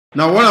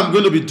Now what I'm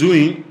going to be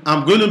doing,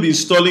 I'm going to be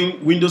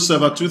installing Windows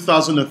Server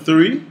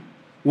 2003.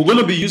 We're going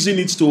to be using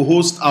it to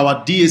host our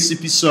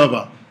DHCP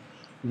server,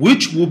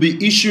 which will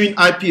be issuing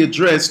IP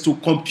address to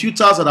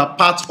computers that are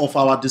part of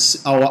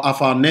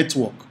our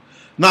network.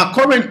 Now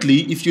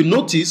currently, if you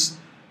notice,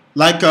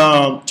 like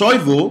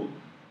Toivo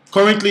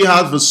currently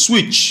has a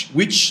switch,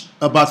 which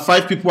about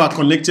 5 people are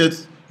connected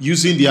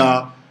using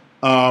their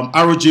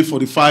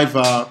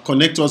RJ45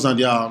 connectors and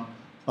their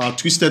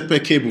twisted pair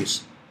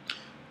cables.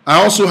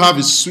 I also have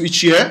a switch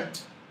here,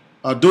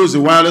 though it's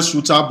a wireless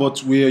router,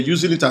 but we're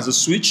using it as a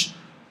switch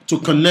to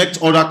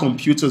connect other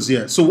computers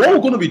here. So what we're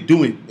going to be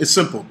doing is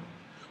simple.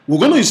 We're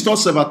going to install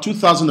Server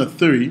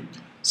 2003.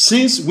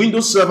 Since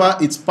Windows Server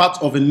is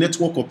part of a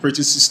network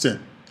operating system,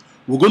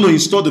 we're going to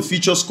install the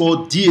features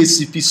called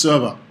DHCP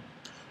Server.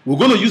 We're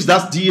going to use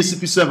that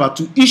DHCP Server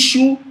to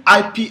issue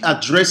IP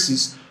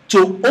addresses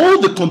to all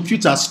the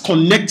computers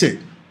connected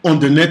on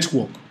the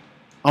network,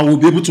 and we'll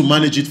be able to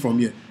manage it from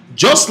here.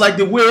 Just like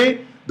the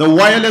way the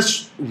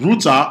wireless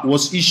router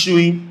was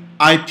issuing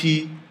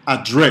IP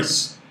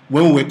address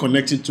when we were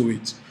connecting to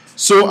it.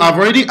 So I've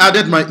already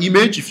added my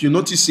image, if you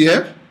notice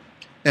here,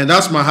 and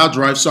that's my hard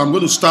drive. So I'm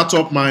going to start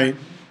up my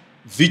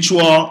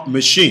virtual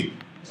machine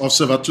of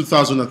Server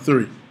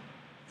 2003.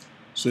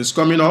 So it's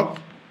coming up.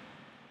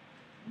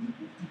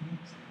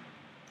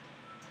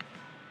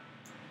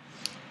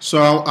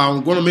 So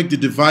I'm going to make the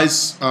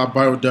device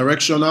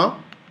bidirectional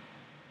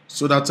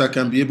so that I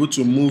can be able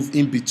to move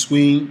in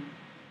between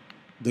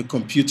the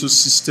computer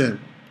system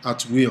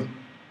at will.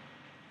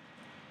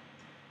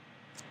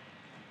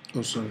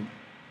 Oh, sorry.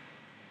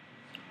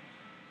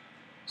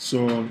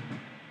 So,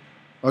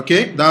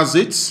 okay, that's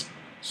it.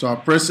 So I'll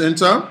press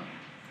enter.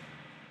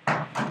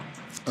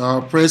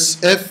 I'll press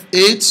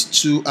F8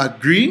 to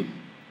agree.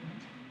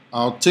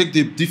 I'll take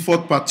the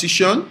default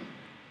partition.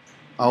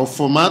 I'll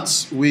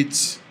format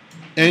with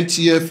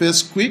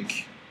NTFS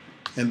quick,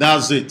 and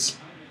that's it.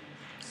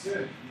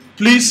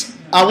 Please,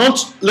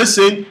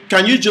 listen,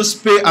 can you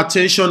just pay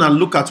attention and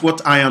look at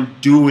what I am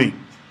doing?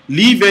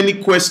 Leave any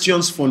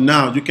questions for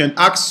now. You can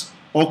ask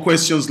all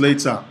questions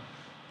later.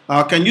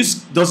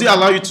 Does it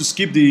allow you to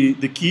skip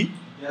the key?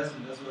 Yes,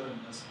 that's what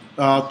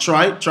I'm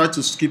asking. Try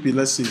to skip it,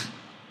 let's see.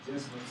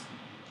 Just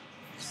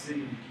say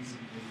the keys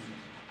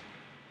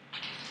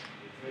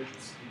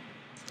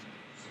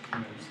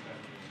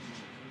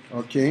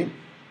Okay.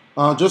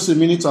 Just a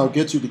minute, I'll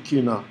get you the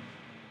key now.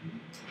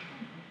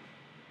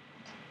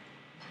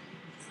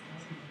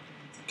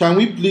 Can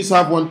we please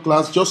have one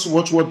class? Just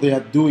watch what they are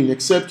doing,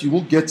 except you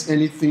won't get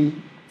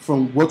anything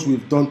from what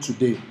we've done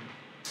today.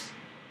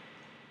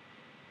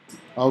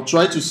 I'll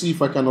try to see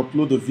if I can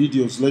upload the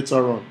videos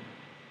later on.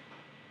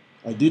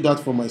 I did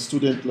that for my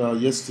student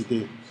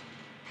yesterday.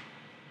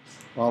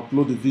 I'll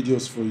upload the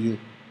videos for you.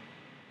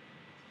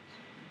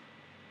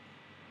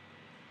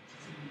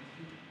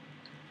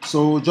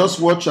 So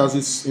just watch as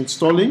it's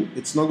installing.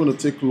 It's not going to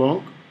take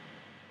long.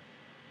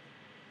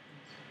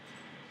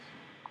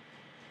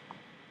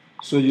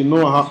 So you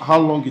know how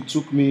long it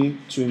took me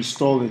to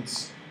install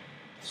it.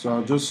 So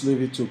I'll just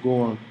leave it to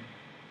go on.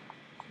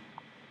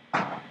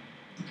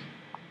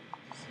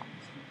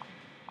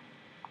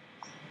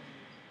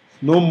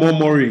 No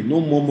murmuring,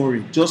 no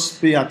murmuring. Just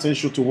pay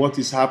attention to what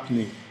is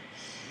happening.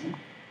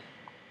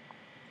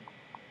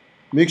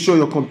 Make sure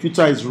your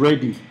computer is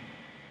ready,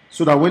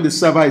 so that when the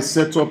server is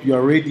set up, you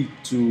are ready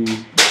to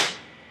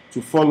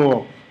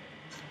follow up.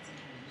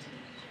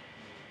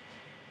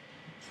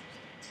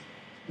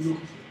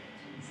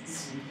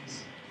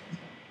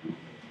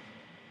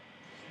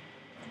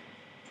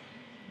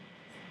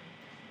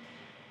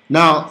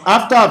 Now,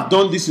 after I've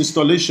done this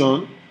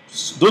installation,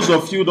 those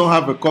of you who don't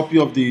have a copy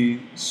of the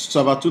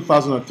Server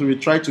 2003,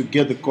 try to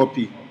get the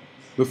copy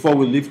before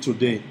we leave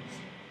today.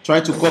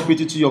 Try to copy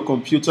it to your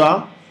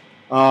computer.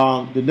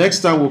 The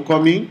next time we're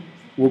coming,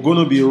 we're going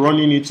to be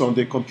running it on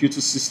the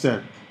computer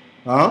system.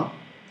 The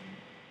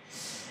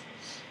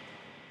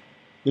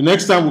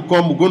next time we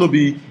come, we're going to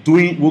be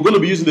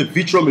using the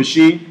virtual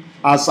machine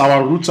as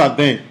our router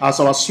then,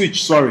 as our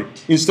switch, sorry,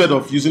 instead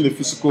of using the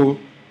physical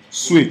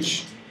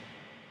switch.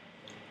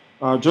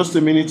 Just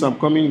a minute, I'm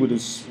coming with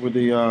this with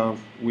the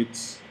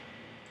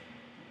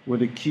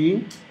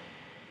key.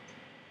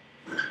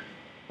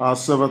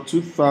 Server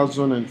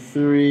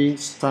 2003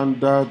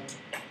 standard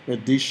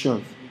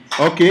edition.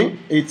 Okay,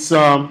 it's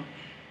the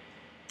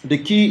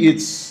key.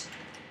 It's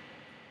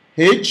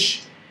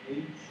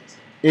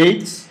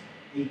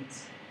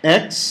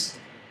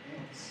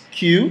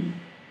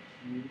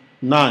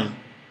H8XQ9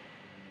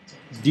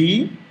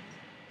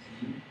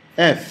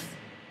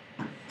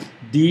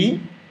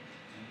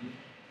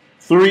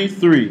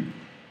 DFD33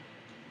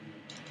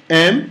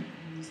 M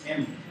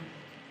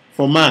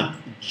for man,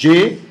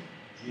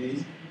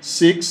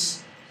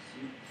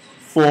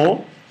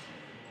 J64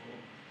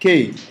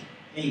 K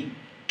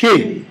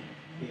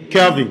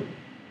Kelvin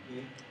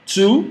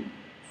 2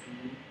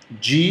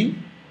 G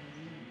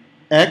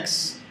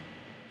X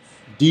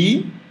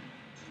D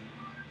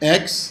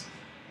X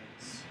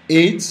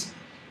 8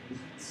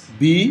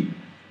 B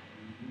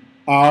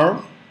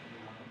R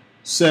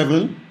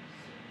 7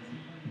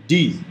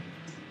 D.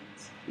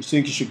 You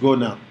think you should go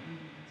now?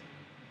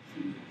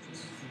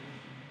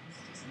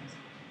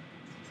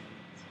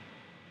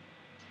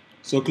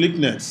 So click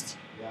next.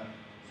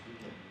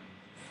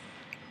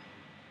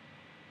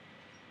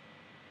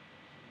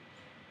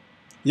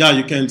 Yeah,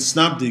 you can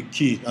snap the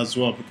key as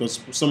well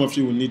because some of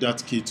you will need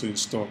that key to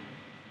install.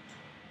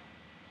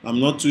 I'm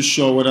not too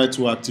sure whether it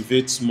will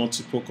activate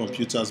multiple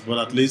computers, but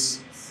at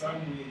least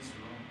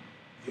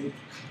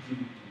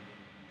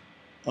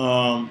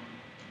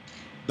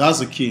that's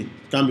the key.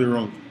 It can't be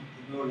wrong.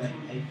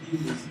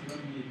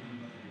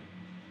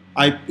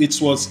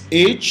 It was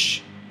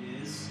H,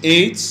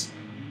 8,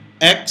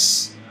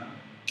 X,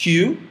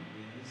 Q,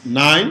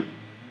 9,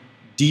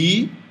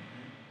 D,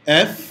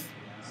 F,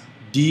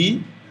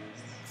 D,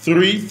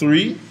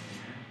 3,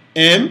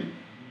 M,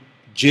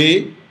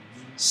 J,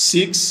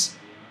 6,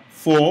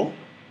 4,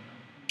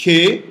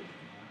 K,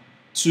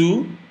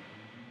 2,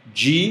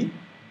 G,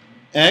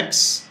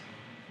 X,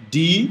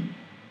 D,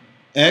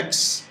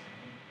 X,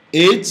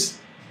 8,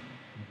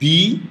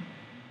 B,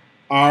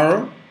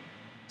 R,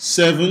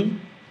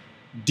 7,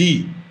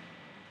 D.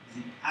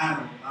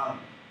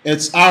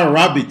 It's R,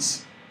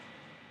 rabbit.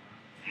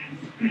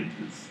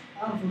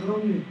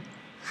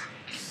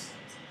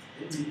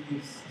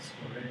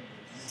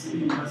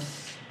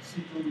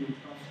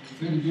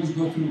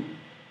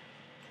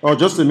 Oh,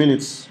 just a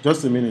minute.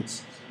 Just a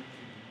minute.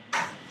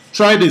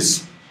 Try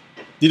this.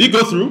 Did it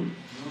go through?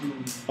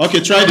 Okay,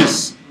 try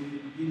this.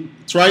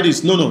 Try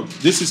this. No.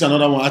 This is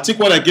another one. I think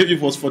what I gave you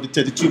was for the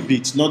 32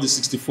 bits, not the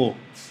 64.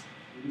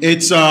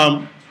 It's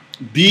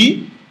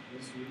B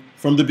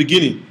from the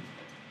beginning.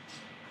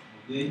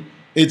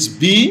 It's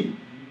B,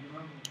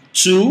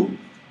 2,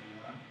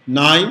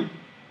 9,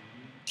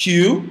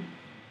 Q,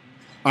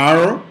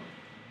 R,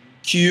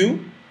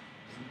 Q,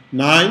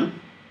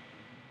 9,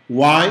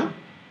 Y,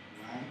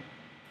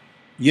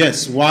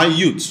 yes, Y,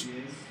 youth,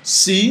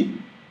 C,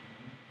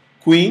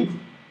 queen,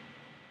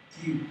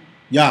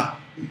 yeah,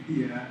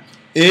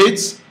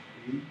 8,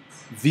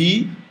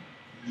 V,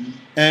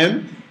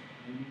 M,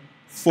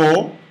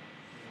 4,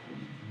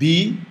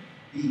 B,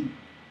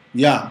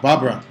 yeah,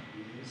 Barbara,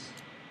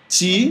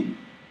 T,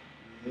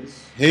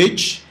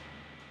 H,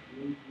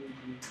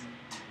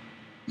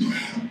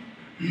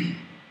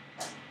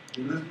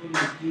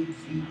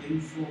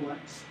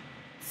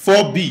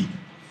 4B,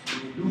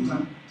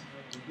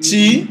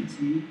 T,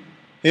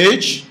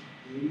 H,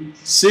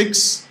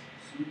 6,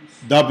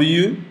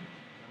 W,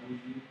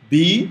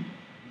 B,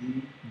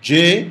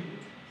 J,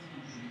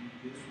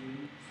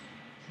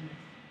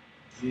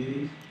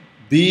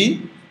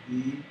 B,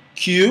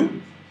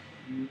 Q,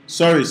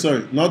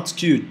 sorry, not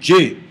Q,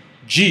 J,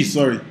 G,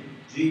 sorry.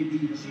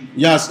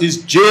 Yes, it's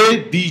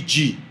J, B,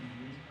 G,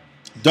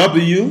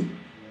 W,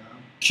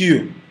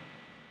 Q.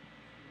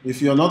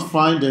 If you're not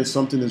fine, then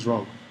something is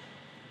wrong.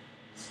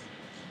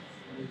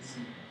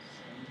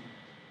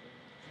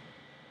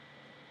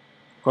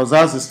 Because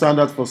that's the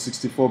standard for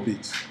 64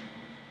 bits.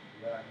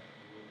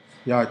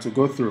 Yeah, to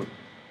go through.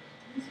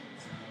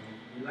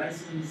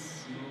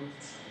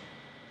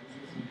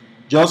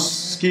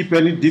 Just skip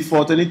any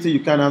default, anything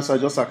you can answer,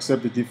 just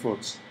accept the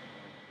default.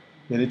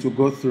 Then it will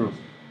go through.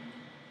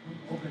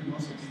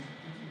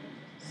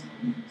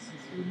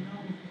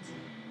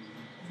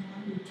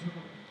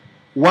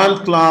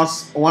 One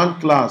class,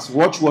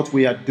 watch what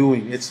we are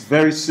doing. It's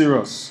very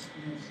serious.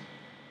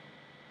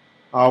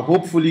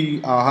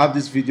 Hopefully I'll have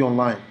this video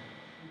online.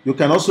 You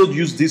can also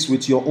use this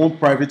with your own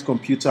private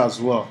computer as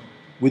well,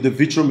 with the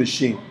virtual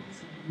machine,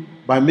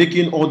 by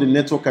making all the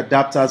network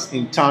adapters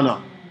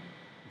internal.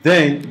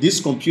 Then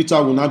this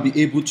computer will now be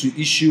able to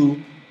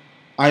issue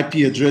IP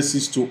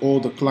addresses to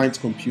all the client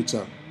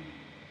computer.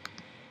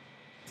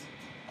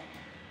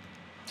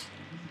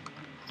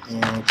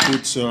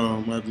 Put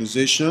my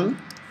organization,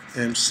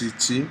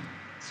 MCT.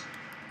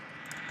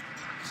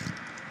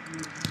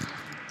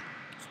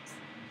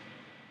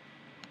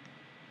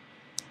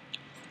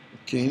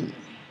 Okay.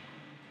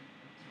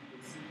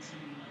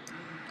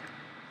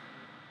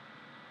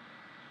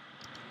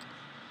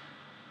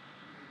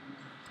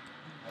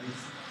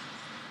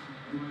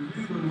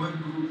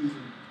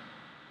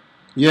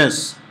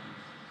 Yes.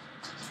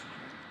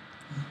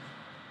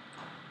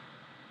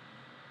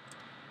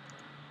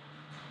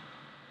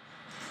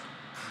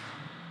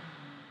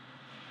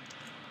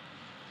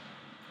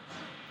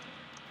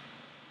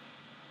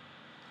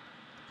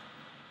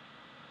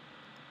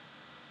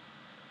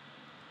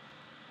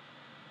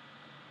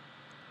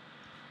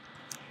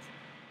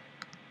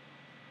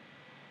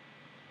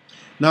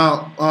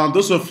 Now,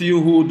 those of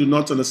you who do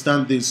not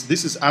understand this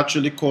is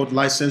actually called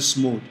license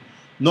mode.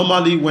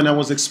 Normally, when I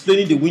was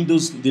explaining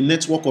the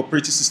network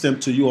operating system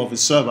to you of a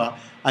server,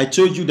 I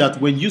told you that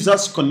when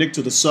users connect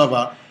to the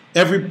server,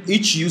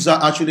 each user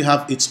actually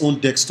have its own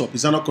desktop.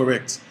 Is that not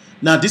correct?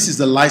 Now, this is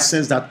the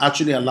license that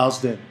actually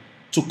allows them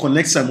to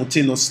connect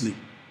simultaneously.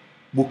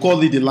 We'll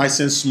call it the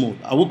license mode.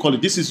 I will call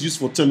it, this is used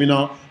for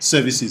terminal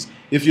services.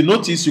 If you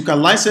notice, you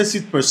can license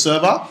it per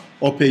server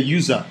or per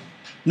user.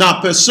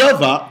 Now, per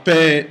server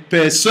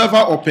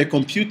or per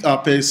computer,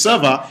 per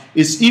server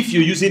is if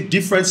you're using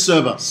different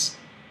servers.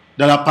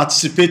 that are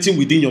participating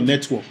within your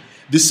network.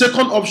 The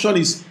second option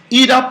is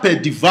either per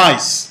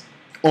device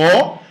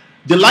or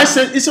the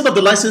license, instead of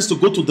the license to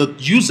go to the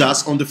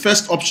users on the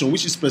first option,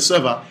 which is per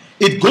server,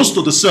 it goes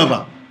to the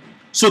server.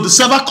 So the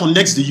server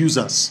connects the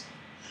users.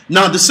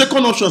 Now the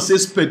second option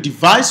says per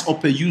device or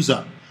per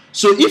user.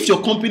 So if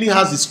your company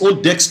has its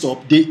own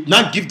desktop, they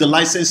now give the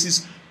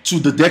licenses to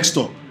the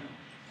desktop.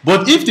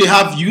 But if they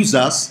have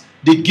users,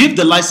 they give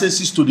the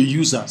licenses to the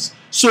users.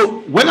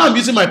 So when I'm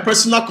using my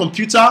personal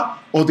computer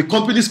or the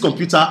company's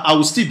computer, I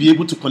will still be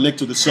able to connect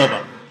to the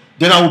server.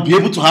 Then I will be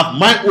able to have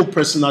my own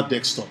personal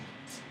desktop.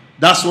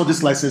 That's what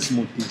this license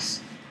mode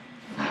is.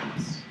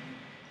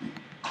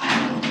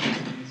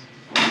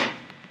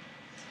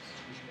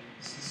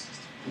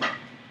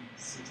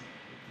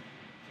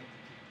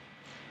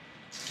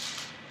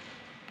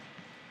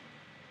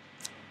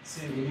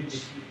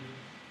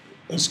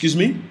 Excuse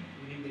me?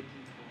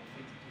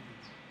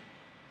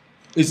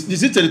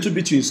 Is it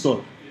 32-bit you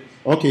install?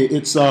 Okay,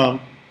 it's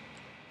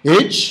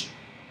H,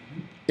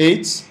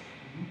 8,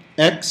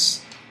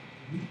 X,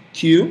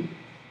 Q,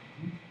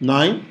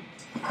 9,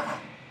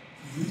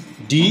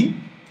 D,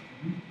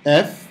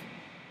 F,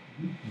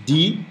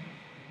 D,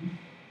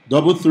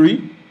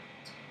 33,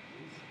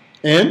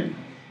 M,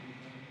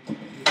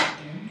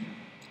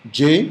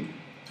 J,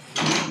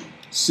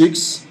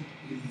 6,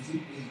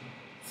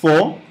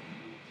 4,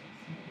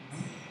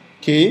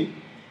 K,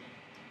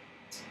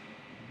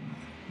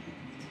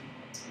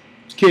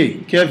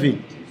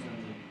 Kevin.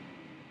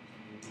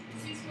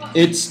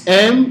 It's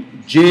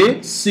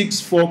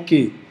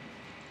MJ64K.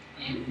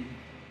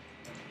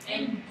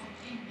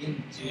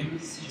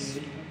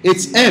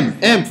 It's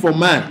M for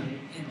man.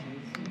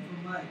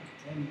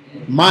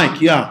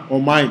 Mike, yeah,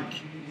 or Mike.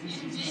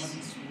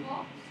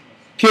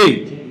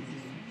 K.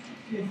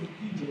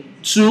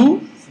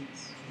 2.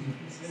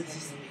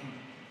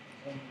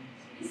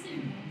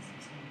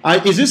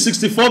 Is it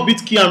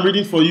 64-bit key I'm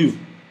reading for you?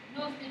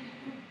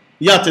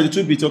 Yeah,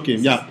 32-bit, okay,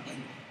 yeah.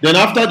 Then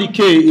after the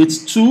K,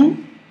 it's 2,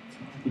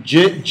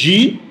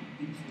 G,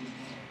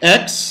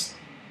 X,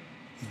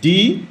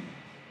 D,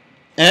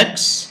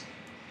 X,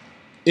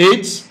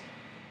 8,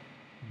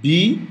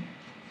 B,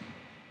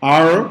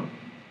 R,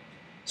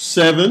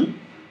 7,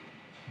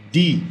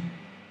 D.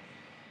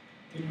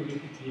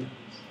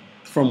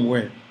 From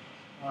where?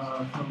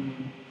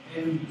 From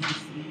M3.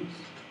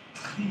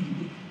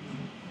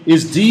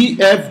 Is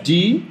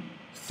DFD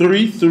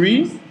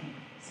 33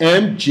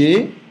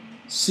 MJ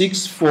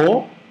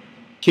 64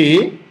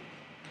 K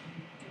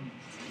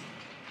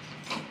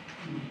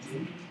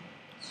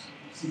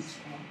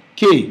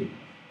K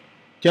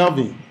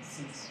Kelvin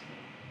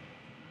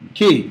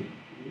K,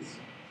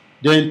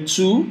 then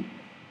 2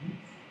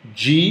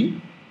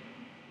 G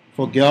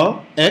for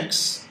girl,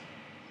 X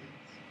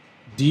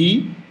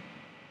D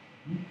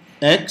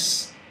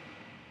X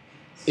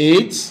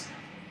 8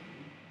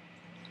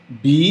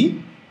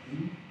 B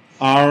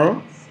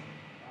R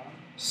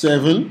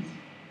 7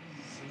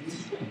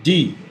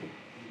 D.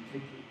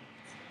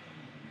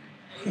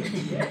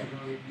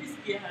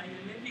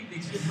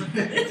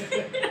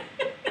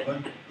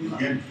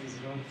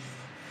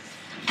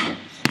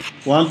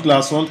 One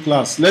class.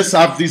 Let's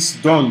have this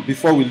done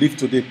before we leave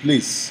today,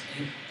 please.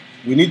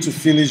 We need to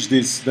finish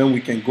this, then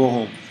we can go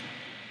home.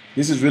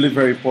 This is really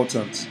very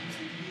important.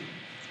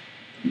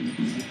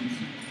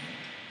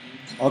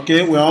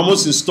 Okay, we're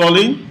almost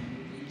installing.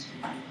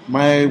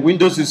 My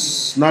Windows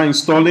is now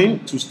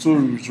installing to store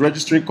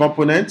registering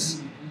components.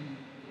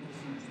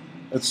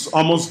 It's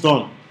almost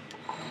done.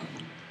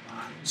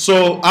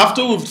 So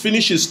after we've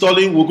finished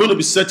installing, we're going to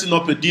be setting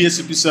up a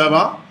DHCP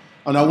server,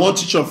 and I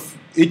want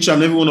each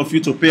and every one of you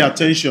to pay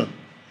attention.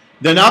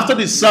 Then after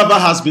the server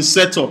has been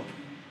set up,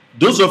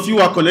 those of you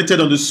who are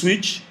connected on the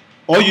switch,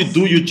 all you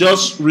do, you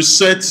just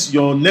reset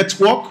your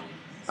network,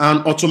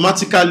 and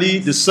automatically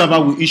the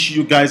server will issue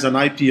you guys an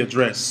IP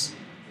address.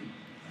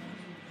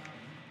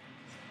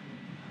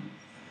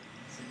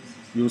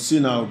 You'll see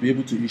now, I'll be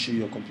able to issue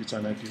your computer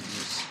an IP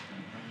address.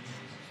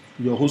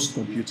 Your host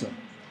computer.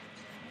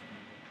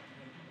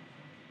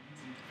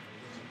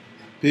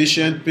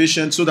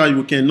 Patient, so that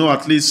you can know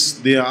at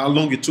least how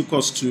long it took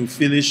us to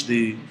finish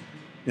the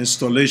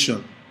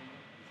installation.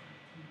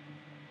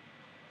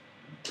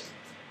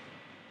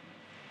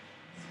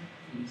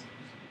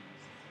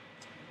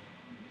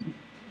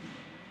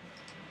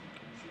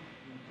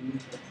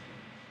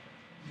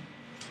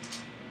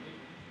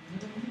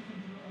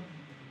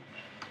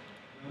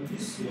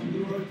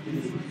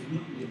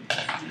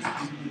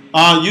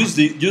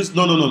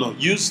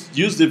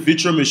 Use the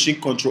virtual machine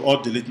Control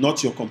Alt Delete,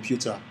 not your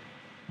computer.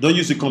 Don't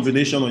use the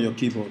combination on your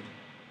keyboard.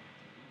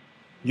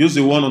 Use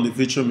the one on the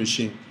virtual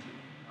machine.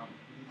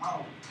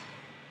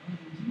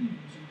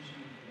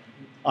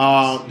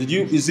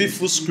 Is it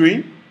full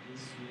screen?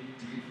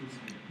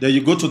 Then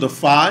you go to the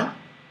file,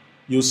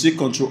 you'll see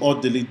Control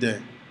Alt Delete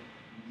there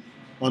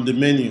on the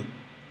menu.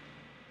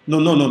 No,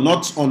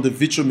 not on the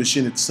virtual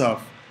machine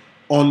itself.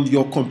 On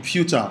your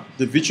computer,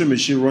 the virtual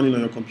machine running on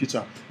your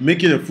computer.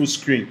 Make it a full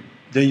screen.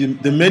 Then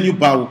the menu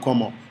bar will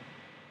come up.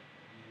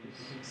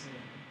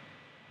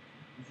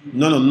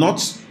 No,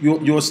 not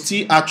you're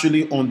still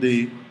actually on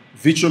the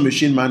virtual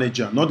machine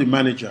manager, not the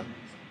manager.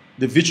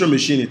 The virtual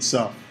machine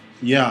itself.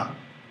 Yeah.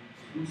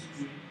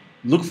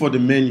 Look for the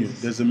menu.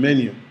 There's a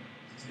menu.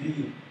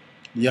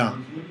 Yeah.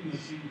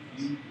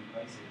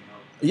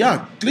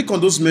 Yeah, click on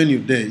those menu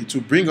there. It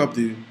will bring up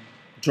the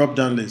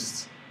drop-down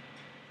list.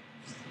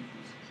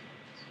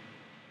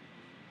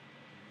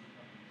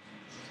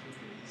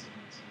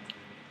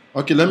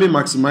 Okay, let me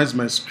maximize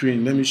my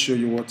screen. Let me show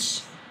you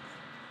what's...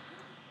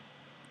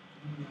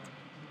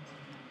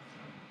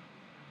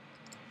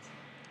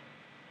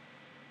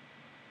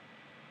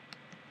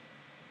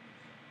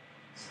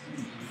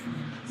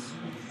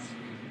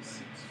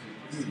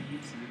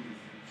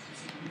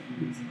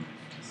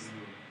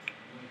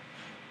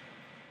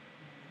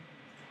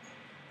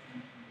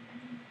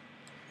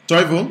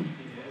 Toivo,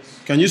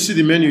 can you see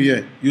the menu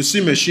here? You see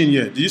machine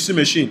here. Do you see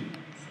machine?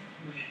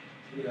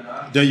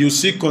 Then you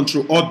see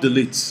Control Alt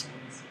Delete.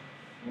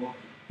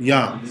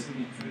 Yeah.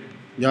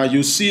 Yeah,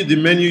 you see the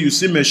menu, you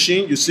see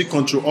machine, you see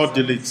Control Alt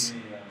Delete.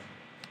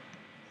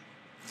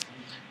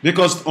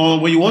 Because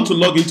when you want to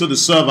log into the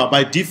server,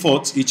 by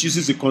default, it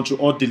uses the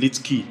Control Alt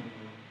Delete key.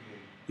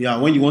 Yeah,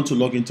 when you want to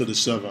log into the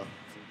server.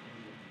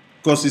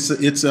 Because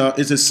it's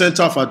a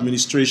center of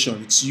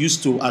administration. It's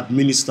used to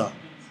administer.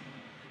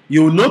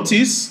 You'll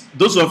notice,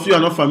 those of you who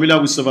are not familiar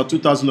with Server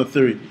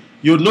 2003,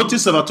 you'll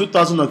notice Server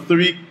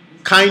 2003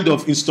 kind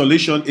of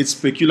installation is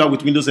peculiar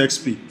with Windows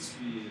XP.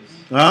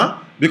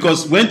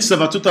 Because when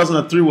Server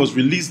 2003 was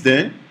released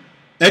then,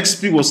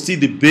 XP was still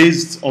the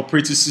based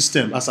operating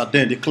system as at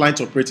then, the client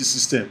operating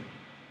system.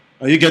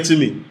 Are you getting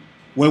me?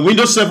 When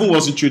Windows 7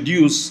 was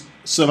introduced,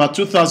 Server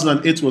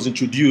 2008 was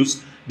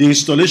introduced, the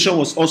installation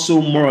was also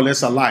more or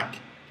less alike,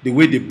 the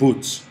way they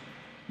boot.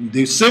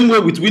 The same way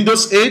with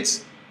Windows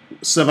 8,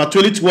 Server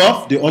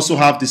 2012, they also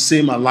have the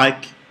same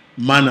alike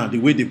manner, the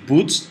way they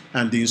boot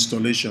and the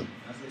installation.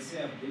 As I say,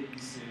 update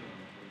this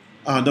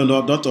server.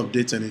 No, don't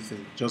update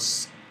anything.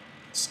 Just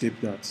skip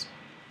that.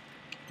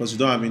 Because you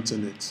don't have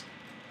internet.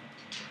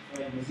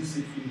 Does this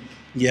say finish?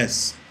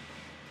 Yes.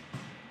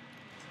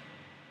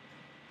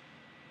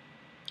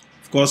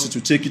 Of course, it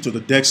will take you to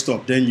the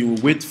desktop. Then you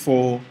wait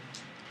for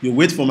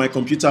my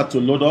computer to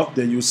load up.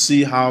 Then you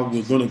see how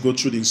we're going to go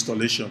through the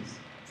installation.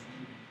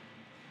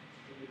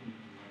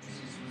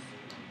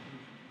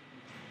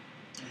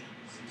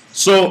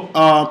 So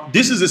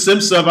this is the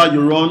same server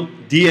you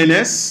run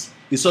DNS.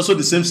 It's also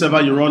the same server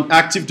you run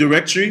Active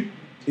Directory.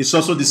 It's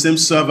also the same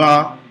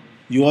server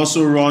you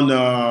also run,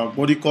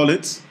 what do you call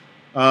it?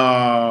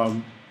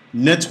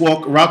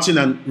 Network routing.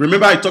 And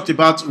remember I talked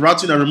about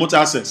routing and remote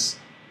access.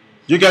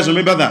 You guys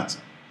remember that?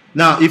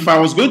 Now, if I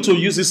was going to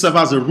use this server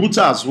as a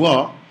router as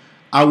well,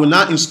 I will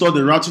now install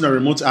the routing and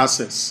remote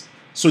access.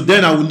 So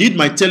then I will need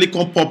my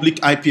telecom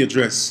public IP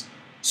address.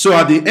 So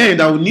at the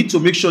end, I will need to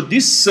make sure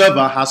this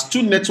server has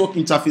two network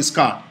interface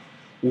cards.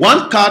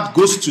 One card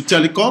goes to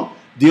telecom,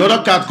 the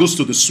other card goes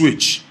to the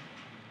switch.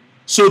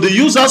 So the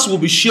users will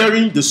be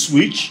sharing the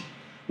switch.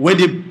 When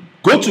they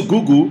go to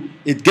Google,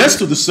 it gets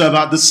to the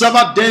server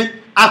then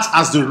acts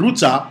as the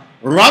router,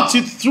 routes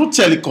it through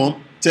telecom,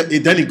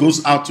 then it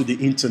goes out to the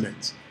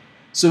internet.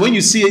 So when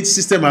you see a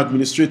system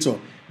administrator,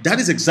 that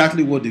is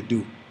exactly what they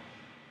do.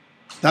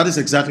 That is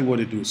exactly what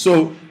they do.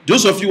 So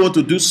those of you who want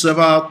to do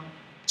server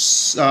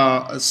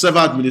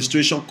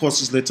administration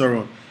courses later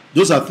on,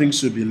 those are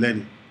things you'll be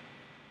learning.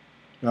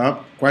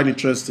 Quite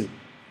interesting.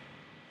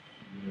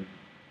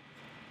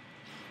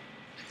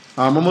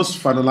 I'm almost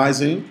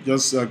finalizing.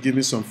 Just give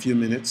me some few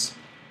minutes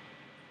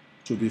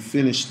to be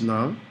finished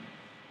now.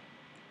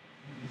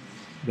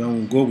 Then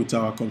we'll go with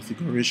our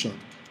configuration.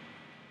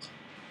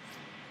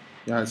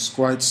 Yeah, it's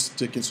quite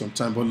taking some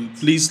time, but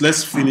please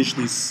let's finish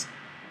this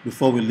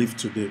before we leave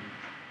today.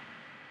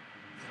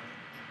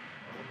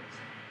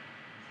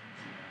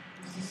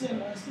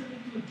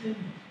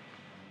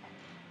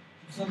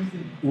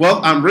 Well,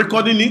 I'm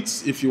recording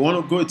it. If you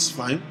want to go, it's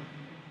fine.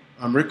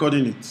 I'm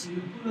recording it. So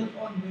you put it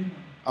on right now.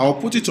 I'll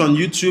put it on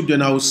YouTube,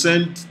 then I will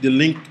send the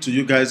link to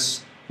you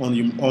guys on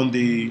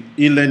the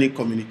e-learning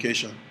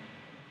communication.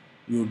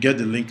 You'll get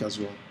the link as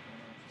well.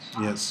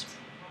 Yes.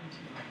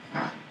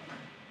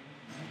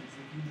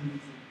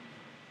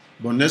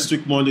 But next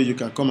week, Monday, you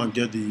can come and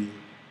get the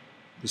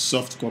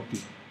soft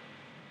copy.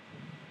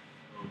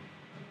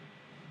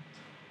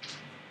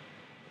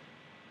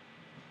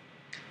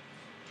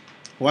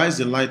 Why is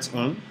the light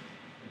on?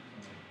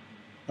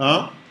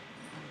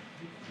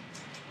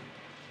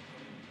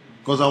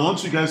 Because I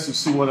want you guys to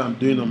see what I'm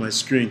doing on my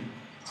screen.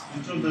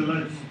 Switch on the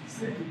light.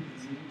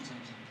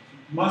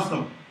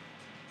 Master.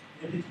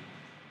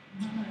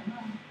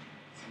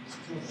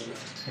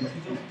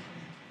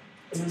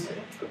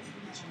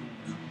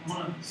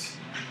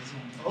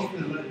 Off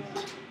the light.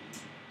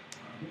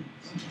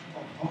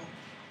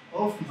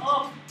 Off.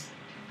 Off.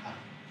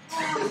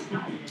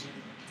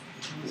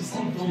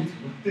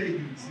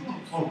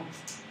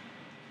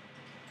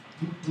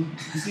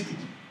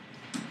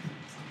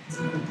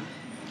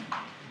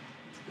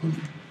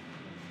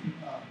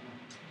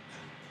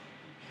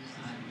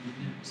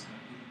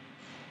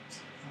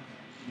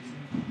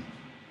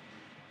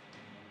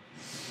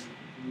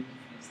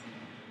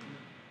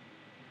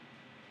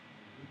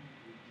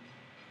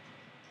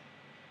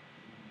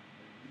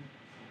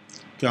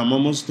 Okay, I'm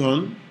almost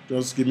done.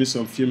 Just give me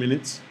some few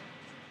minutes.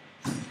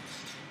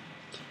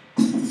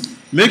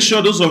 Make sure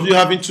those of you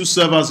having two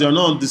servers, you're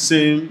not on the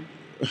same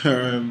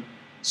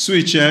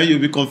switch. You'll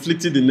be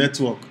conflicting the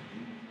network.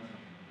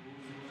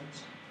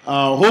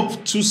 I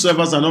hope two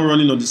servers are not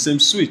running on the same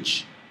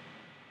switch.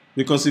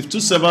 Because if two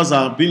servers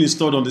are being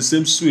installed on the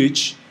same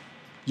switch,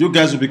 you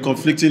guys will be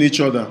conflicting each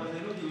other.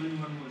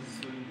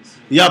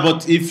 Yeah,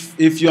 but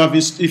if you're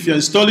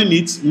installing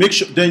it, make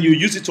sure then you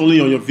use it only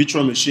on your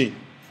virtual machine.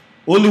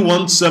 Only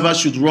one server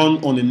should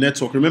run on a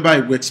network.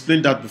 Remember, we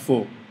explained that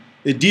before.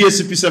 A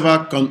DHCP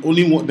server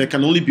there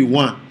can only be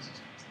one.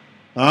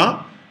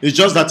 It's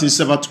just that in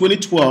Server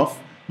 2012,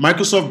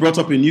 Microsoft brought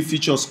up a new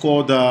feature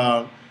called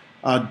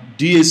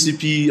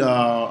DHCP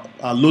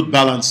load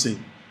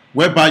balancing,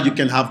 whereby you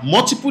can have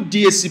multiple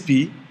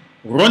DHCP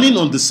running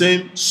on the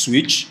same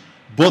switch,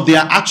 but they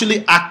are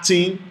actually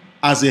acting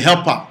as a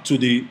helper to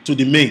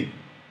the main.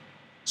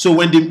 So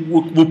when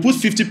we'll put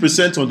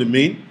 50% on the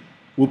main,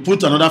 we'll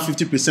put another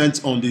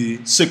 50% on the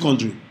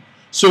secondary.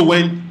 So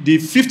when the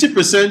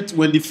 50%,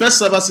 when the first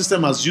server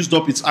system has used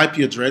up its IP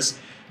address,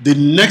 the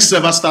next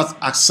server starts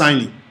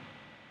assigning.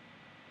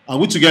 Are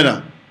we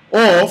together?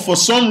 Or for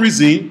some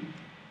reason,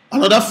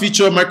 another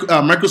feature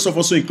Microsoft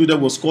also included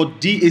was called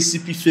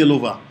DHCP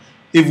failover.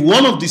 If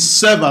one of the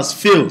servers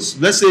fails,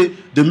 let's say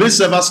the main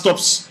server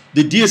stops,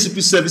 the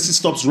DHCP services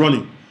stops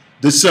running,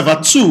 the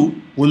server 2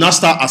 will now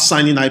start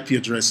assigning IP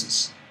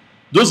addresses.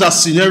 Those are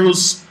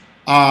scenarios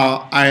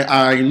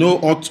I know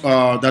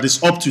that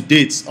is up to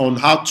date on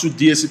how two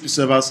DHCP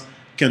servers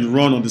can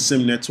run on the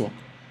same network.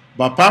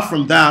 But apart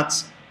from that,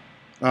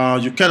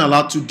 you can't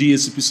allow two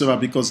DHCP servers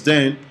because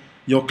then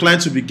your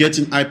client will be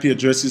getting IP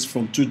addresses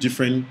from two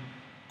different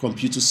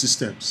computer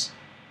systems.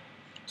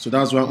 So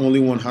that's why only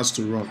one has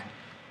to run.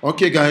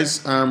 Okay,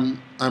 guys,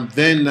 I'm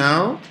there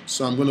now.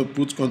 So I'm going to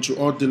put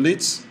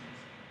Ctrl-Alt-Delete.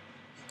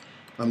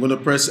 I'm going to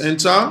press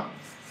Enter.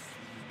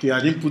 Okay, I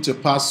didn't put a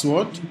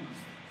password.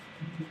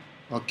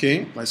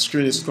 Okay, my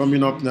screen is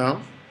coming up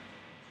now.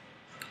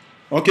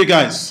 Okay,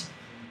 guys.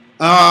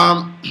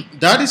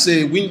 That is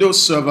a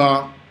Windows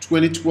Server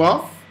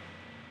 2012.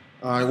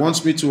 It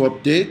wants me to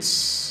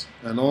update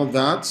and all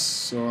that.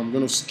 So I'm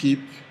going to skip.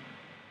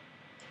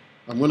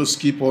 I'm going to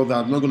skip all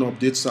that. I'm not going to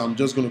update, so I'm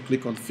just going to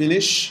click on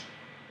Finish.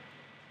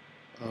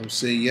 I'll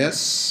say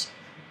yes.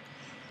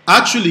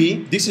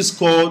 Actually, this is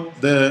called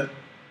the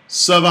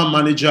Server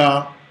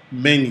Manager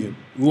menu.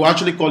 We'll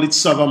actually call it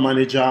Server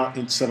Manager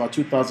in Server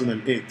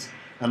 2008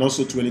 and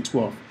also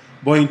 2012.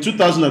 But in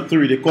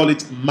 2003, they call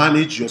it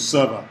Manage Your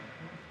Server.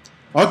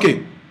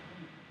 Okay.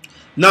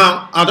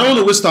 Now, I don't want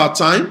to waste our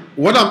time.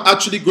 What I'm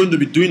actually going to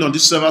be doing on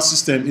this server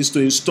system is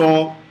to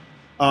install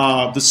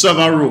the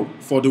server row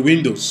for the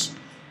Windows.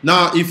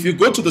 Now, if you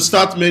go to the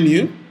Start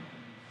menu,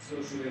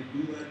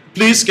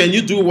 please, can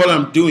you do what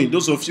I'm doing?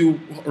 Those of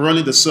you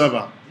running the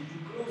server. Did you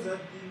close that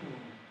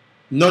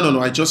thing or? No,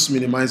 I just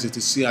minimized it.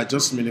 You see, I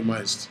just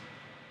minimized.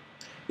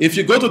 If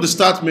you go to the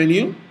Start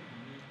menu,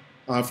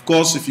 of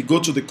course, if you go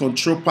to the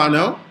Control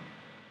panel,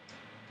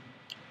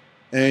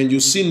 and you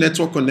see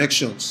Network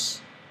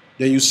Connections,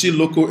 then you see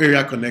Local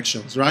Area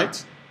Connections,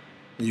 right?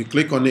 And you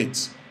click on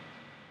it.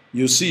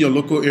 You see your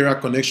Local Area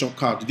Connection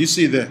card. Did you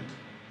see it there?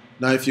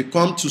 Now, if you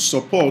come to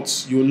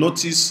Support, you'll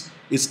notice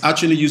it's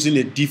actually using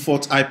a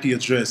default IP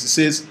address. It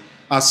says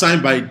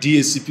assigned by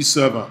DHCP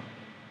Server.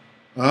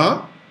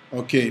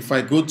 Okay, if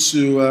I go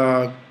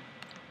to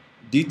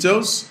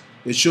Details,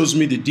 it shows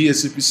me the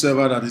DHCP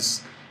Server that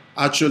is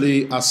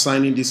actually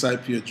assigning this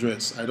IP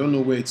address. I don't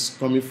know where it's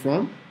coming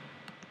from.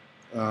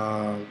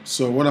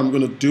 So what I'm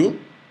going to do,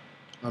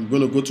 I'm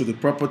going to go to the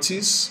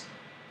Properties.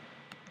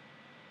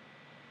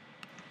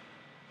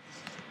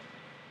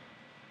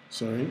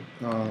 Sorry,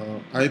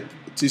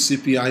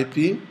 TCP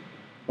IP.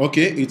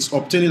 Okay, it's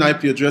obtaining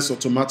IP address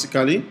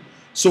automatically.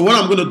 So what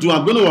I'm going to do,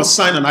 I'm going to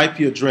assign an IP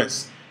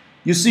address.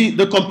 You see,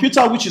 the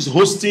computer which is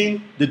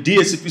hosting the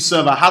DHCP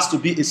server has to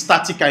be a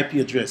static IP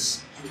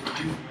address.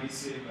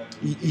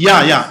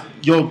 Yeah.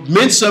 Your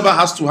main server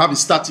has to have a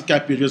static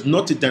IP address,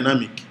 not a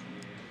dynamic.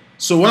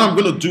 So what I'm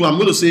going to do, I'm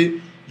going to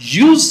say,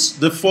 use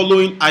the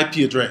following IP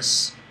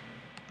address.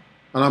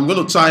 And I'm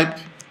going to type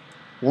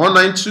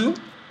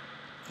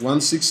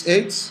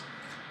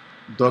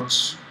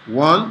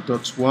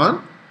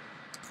 192.168.1.1.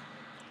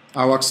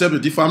 I'll accept the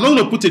default. I'm not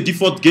going to put a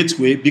default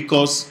gateway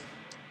because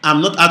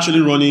I'm not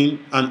actually running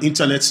an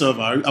internet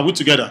server. Are we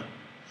together?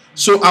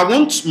 So I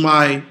want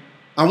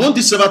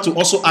this server to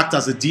also act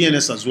as a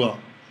DNS as well.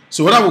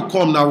 So what I will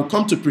come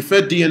to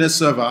preferred DNS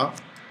server.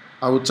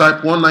 I will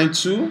type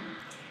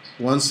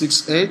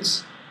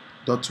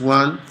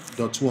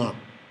 192.168.1.1.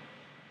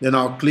 Then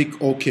I'll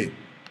click OK.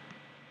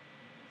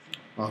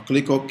 I'll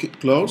click OK,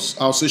 close.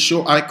 I'll say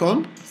show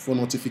icon for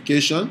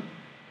notification.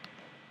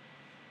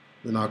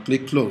 Then I'll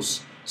click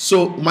close.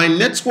 So my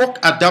network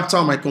adapter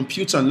on my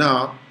computer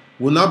now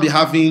will now be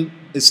having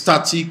a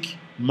static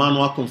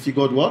manual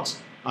configured what?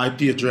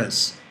 IP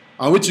address.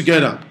 Are we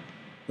together?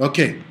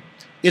 Okay.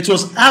 It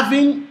was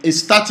having a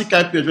static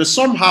IP address.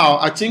 Somehow,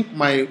 I think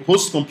my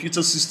host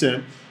computer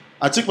system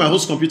I think my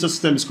host computer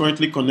system is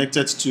currently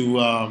connected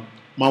to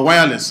my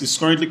wireless. It's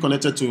currently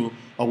connected to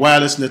a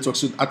wireless network.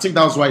 So I think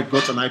that's why it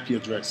got an IP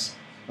address.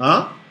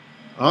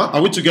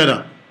 Are we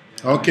together?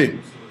 Okay.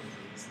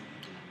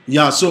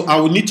 Yeah, so I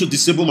will need to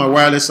disable my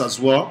wireless as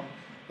well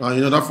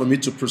in order for me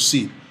to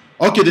proceed.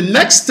 Okay, the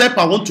next step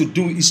I want to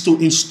do is to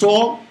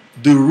install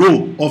the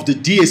role of the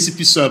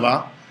DHCP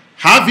server,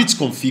 have it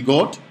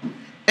configured,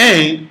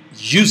 and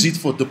use it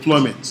for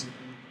deployment.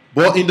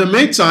 But in the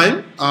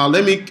meantime,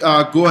 let me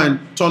go and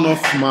turn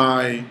off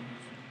my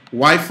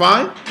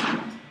Wi-Fi.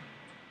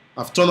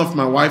 I've turned off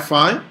my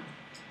Wi-Fi,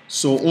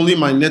 so only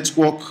my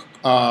network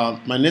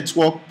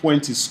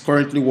point is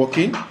currently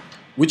working,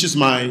 which is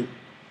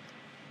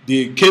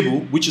the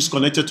cable which is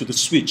connected to the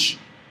switch,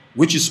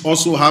 which is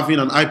also having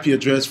an IP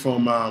address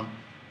from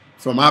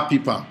our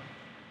people.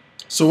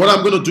 So what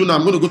I'm going to do now,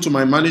 I'm going to go to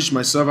manage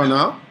my server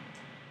now.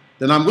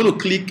 Then I'm going to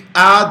click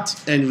add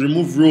and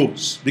remove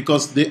roles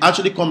because they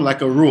actually come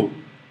like a row.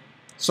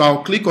 So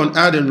I'll click on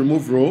add and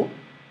remove role.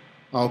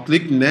 I'll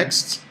click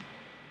next.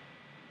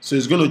 So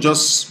it's going to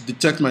just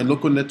detect my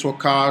local network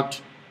card,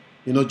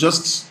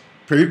 just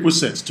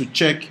prerequisites to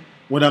check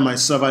whether my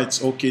server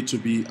is okay to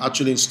be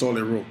actually install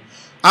a role.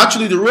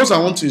 Actually, the roles I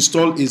want to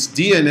install is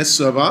DNS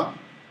server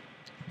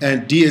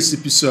and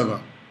DHCP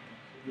server.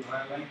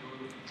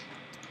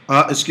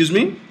 Excuse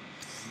me?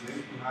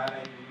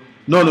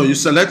 No, you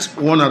select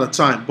one at a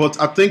time. But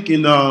I think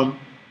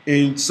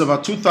in Server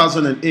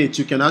 2008,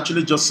 you can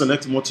actually just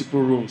select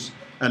multiple roles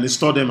and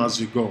install them as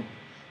you go.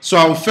 So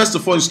I will first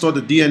of all install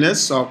the DNS.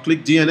 So I'll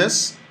click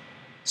DNS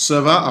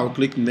server. I'll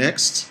click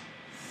next.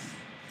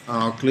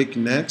 I'll click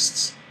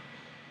next.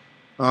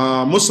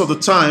 Most of the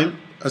time,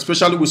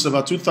 especially with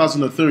Server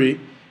 2003,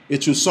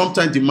 it will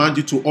sometimes demand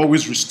you to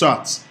always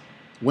restart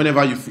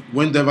whenever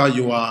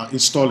you are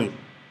installing.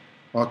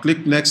 I'll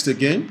click next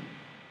again.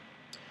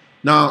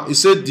 Now, it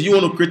said, do you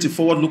want to create a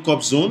forward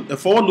lookup zone? A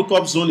forward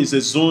lookup zone is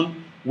a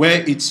zone where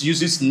it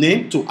uses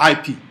name to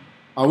IP.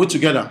 Are we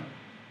together?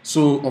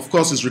 So, of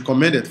course, it's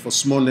recommended for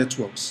small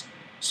networks.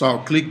 So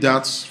I'll click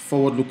that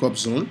forward lookup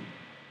zone.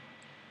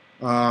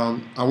 I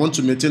want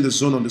to maintain the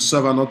zone on the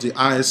server, not the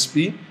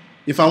ISP.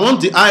 If I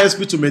want the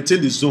ISP to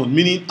maintain the zone,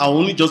 meaning I'll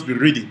only just be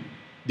reading,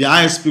 the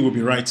ISP will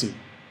be writing.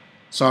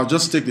 So I'll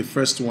just take the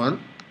first one.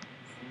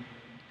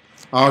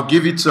 I'll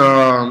give it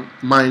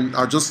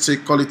I'll just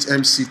call it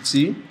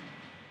MCT.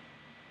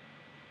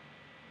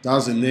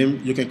 That's the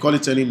name. You can call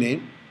it any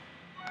name.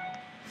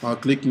 I'll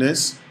click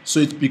next. So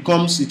it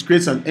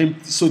creates an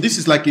empty. So this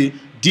is like a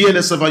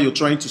DNS server you're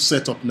trying to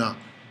set up now.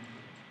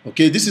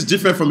 Okay, this is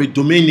different from a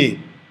domain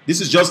name. This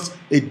is just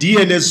a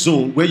DNS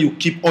zone where you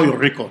keep all your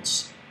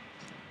records.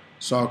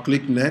 So I'll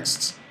click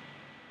next.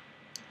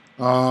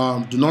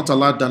 Do not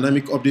allow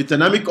dynamic update.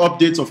 Dynamic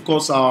updates, of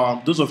course,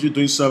 those of you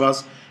doing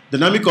servers,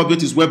 dynamic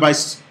update is whereby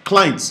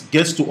clients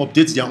get to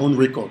update their own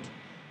record.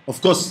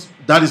 Of course,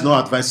 that is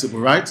not advisable,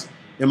 right?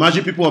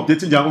 Imagine people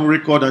updating their own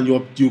record and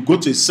you go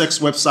to a sex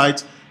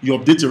website, you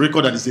update a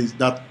record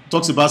that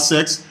talks about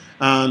sex,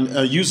 and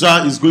a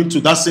user is going to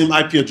that same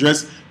IP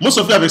address. Most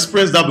of you have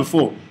experienced that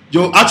before.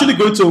 You're actually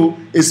going to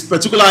a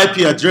particular IP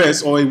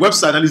address or a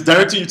website and it's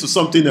directing you to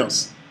something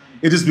else.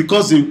 It is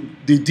because the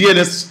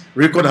DNS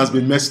record has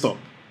been messed up.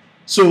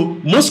 So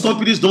most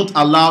companies don't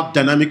allow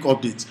dynamic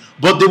updates,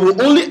 but they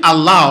will only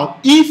allow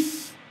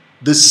if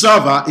the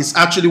server is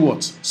actually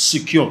what?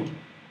 Secured.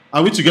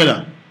 Are we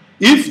together?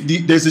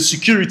 If there's a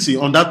security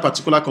on that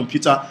particular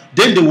computer,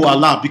 then they will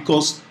allow,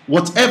 because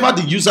whatever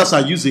the users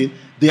are using,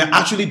 they are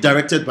actually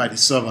directed by the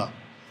server.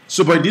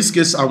 So but in this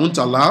case, I won't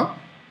allow.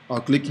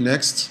 I'll click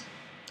next.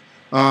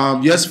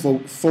 Yes,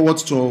 forward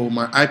to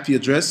my IP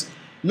address.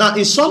 Now,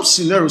 in some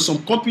scenarios,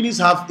 some companies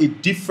have a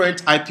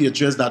different IP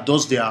address that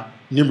does their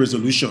name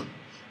resolution.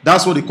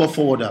 That's what they call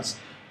forwarders.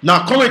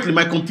 Now, currently,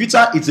 my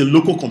computer is a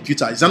local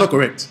computer. Is that not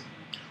correct?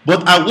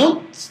 But I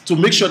want to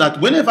make sure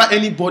that whenever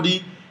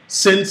anybody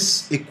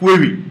sends a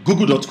query,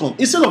 google.com,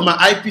 instead of my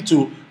IP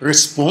to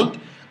respond,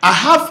 I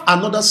have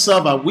another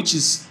server which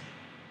is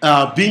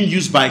being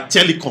used by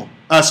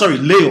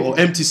Leo or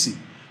MTC.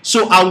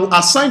 So I will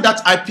assign that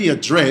IP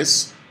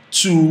address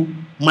to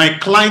my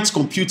client's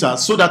computer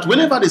so that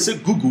whenever they say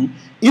Google,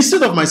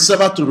 instead of my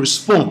server to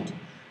respond,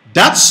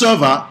 that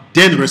server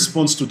then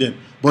responds to them.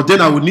 But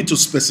then I will need to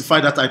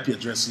specify that IP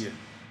address here.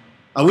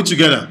 Are we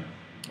together?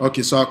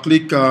 Okay, so I'll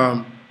click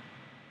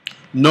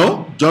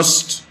no,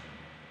 just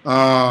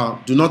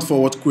do not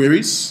forward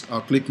queries.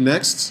 I'll click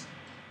next.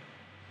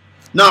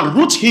 Now,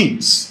 root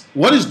hints.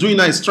 What it's doing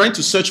now is trying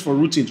to search for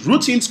root hints.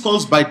 Root hints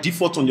comes by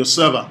default on your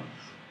server.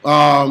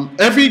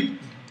 Every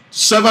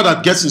server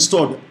that gets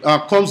installed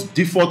comes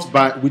default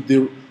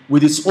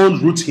with its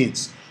own root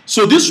hints.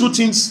 So these root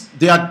hints,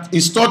 they are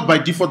installed by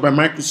default by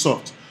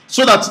Microsoft.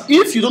 So that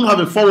if you don't have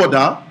a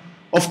forwarder,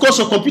 of course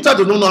your computer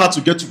does not know how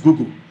to get to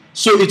Google.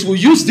 So it will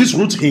use these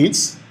root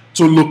hints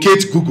to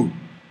locate Google.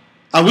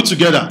 Are we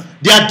together?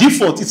 They are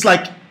default. It's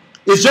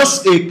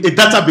just a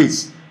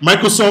database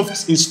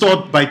Microsoft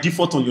installed by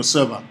default on your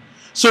server.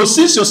 So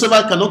since your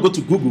server cannot go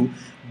to Google,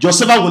 your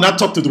server will not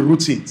talk to the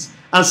root hints.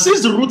 And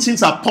since the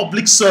routines are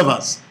public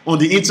servers on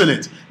the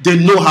internet, they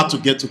know how to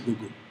get to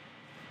Google.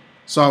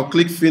 So I'll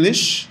click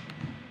finish.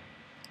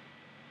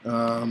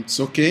 It's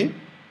okay.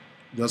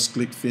 Just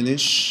click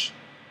finish.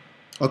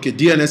 Okay,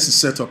 DNS is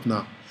set up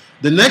now.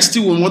 The next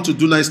thing we want to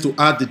do now is to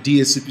add the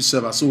DHCP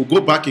server. So we'll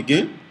go back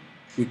again.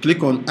 We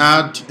click on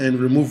add and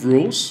remove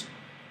roles.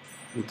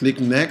 We click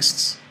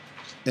next.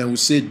 And we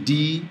say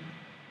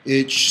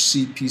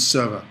DHCP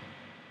server.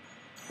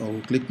 Or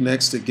we'll click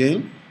next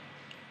again.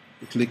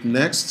 We click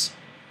next.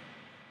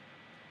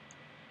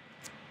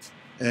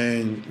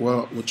 And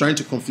well, we're trying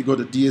to configure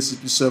the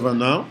DHCP server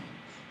now.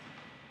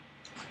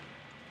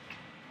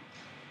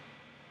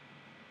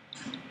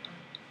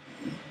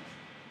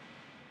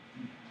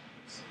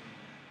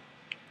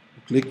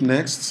 Click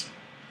next.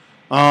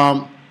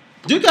 Do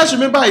you guys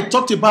remember I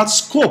talked about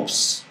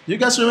scopes? Do you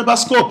guys remember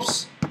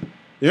scopes?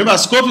 Remember,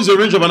 scope is a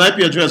range of an IP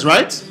address,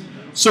 right?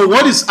 So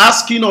what it's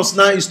asking us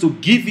now is to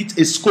give it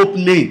a scope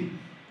name.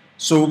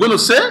 So we're going to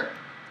say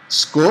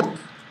scope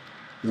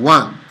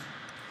 1.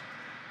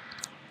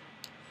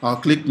 I'll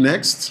click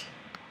next.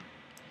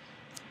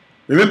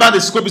 Remember,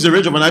 the scope is a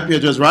range of an IP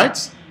address, right?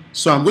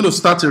 So I'm going to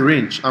start a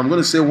range. I'm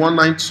going to say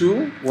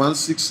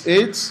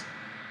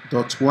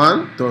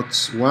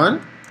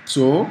 192.168.1.1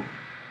 to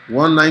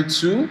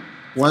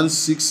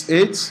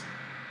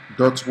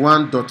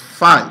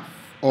 192.168.1.5,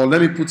 or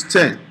let me put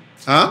 10.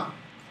 Now,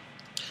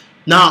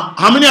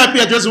 how many IP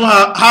addresses do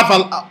I have?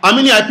 How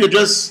many IP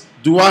addresses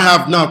do I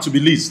have now to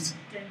be leased?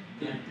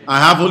 10. I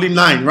have only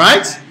 9,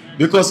 right?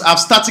 Because I've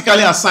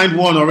statically assigned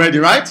 1 already,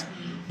 right?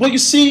 But you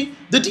see,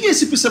 the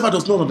DHCP server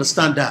does not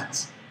understand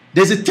that.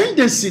 There's a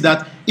tendency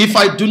that if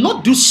I do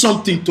not do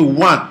something to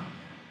 1,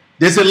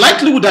 there's a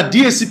likelihood that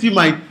DHCP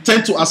might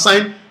tend to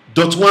assign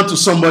 .1 to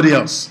somebody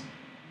else.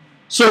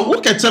 So who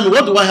can tell me,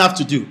 what do I have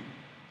to do?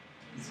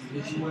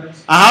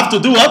 I have to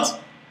do what?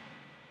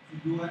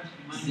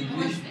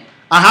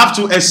 I have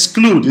to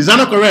exclude. Is that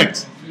not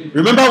correct?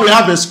 Remember, we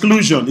have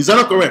exclusion. Is that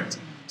not correct?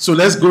 So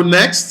let's go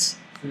next.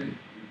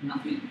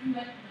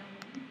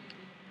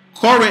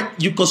 Correct,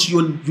 because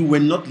you were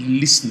not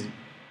listening.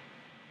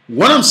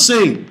 What I'm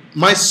saying,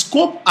 my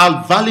scope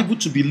are valuable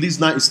to be leased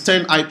now is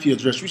 10 IP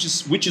address,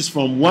 which is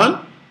from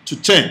 1 to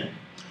 10.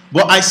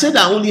 But I said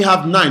I only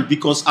have 9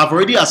 because I've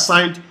already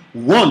assigned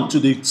 1 to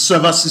the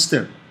server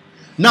system.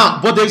 Now,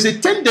 but there is a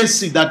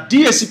tendency that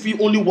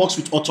DHCP only works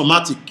with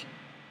automatic.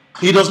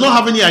 He does not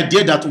have any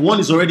idea that 1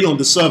 is already on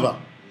the server.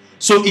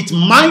 So it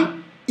might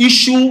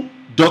issue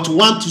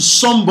 .1 to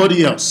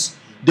somebody else.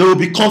 There will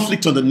be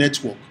conflict on the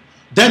network.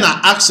 Then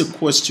I ask a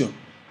question.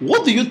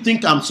 What do you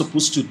think I'm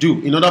supposed to do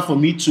in order for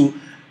me to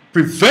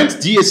prevent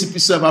DHCP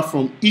server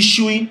from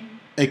issuing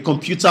a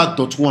computer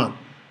 .1?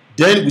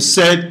 Then we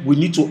said we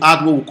need to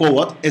add what we call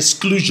what?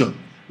 Exclusion.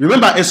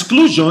 Remember,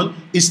 exclusion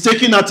is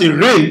taking out a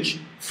range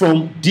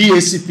from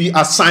DHCP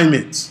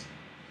assignment.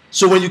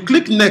 So when you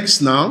click next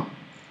now,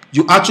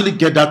 you actually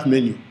get that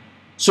menu.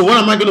 So what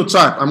am I going to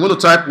type? I'm going to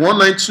type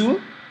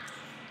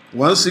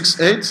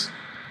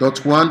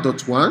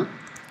 192.168.1.1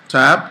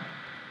 tab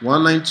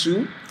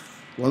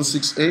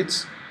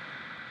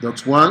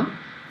 192.168.1.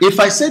 If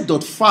I say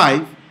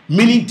 .5,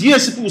 meaning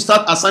DHCP will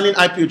start assigning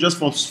IP address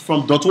from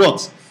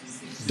 .what?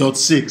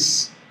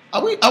 .6.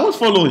 Are we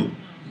following?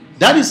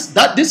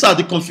 These are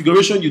the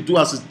configuration you do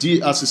as a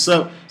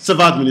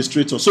server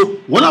administrator. So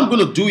what I'm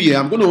going to do here,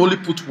 I'm going to only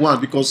put 1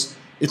 because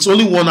it's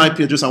only 1 IP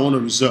address I want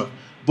to reserve.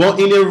 But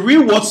in a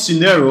real world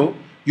scenario,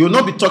 you'll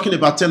not be talking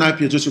about 10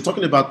 IP addresses. You're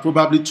talking about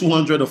probably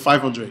 200 or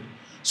 500.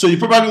 So you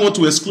probably want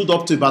to exclude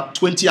up to about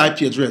 20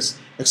 IP address,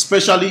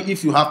 especially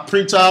if you have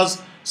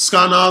printers,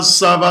 scanners,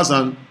 servers,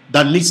 and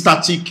that need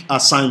static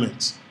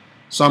assignments.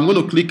 So I'm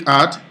going to click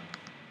add.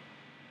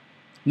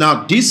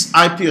 Now this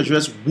IP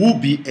address will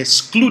be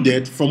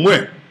excluded from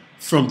where?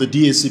 From the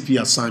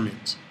DHCP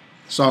assignment.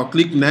 So I'll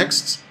click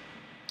next.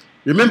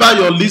 Remember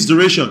your lease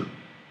duration.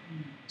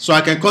 So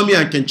I can come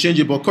here and can change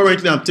it, but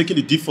currently I'm taking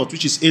the default,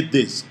 which is 8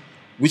 days,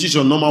 which is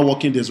your normal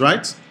working days,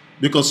 right?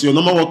 Because your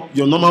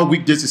normal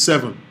weekdays is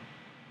 7.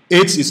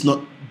 8 is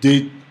not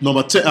the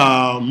number 10,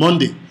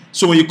 Monday.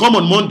 So when you come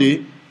on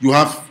Monday, you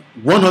have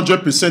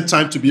 100%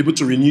 time to be able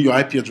to renew your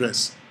IP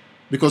address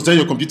because then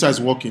your computer is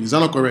working. Is that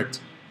not correct?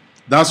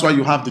 That's why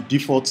you have the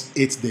default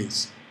 8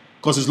 days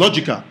because it's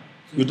logical.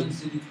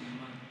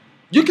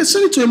 You can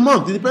send it to a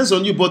month. It depends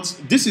on you,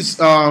 but this is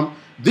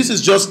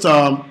just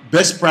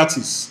best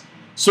practice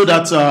so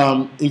that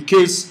in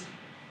case,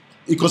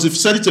 because if you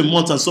send it a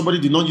month and somebody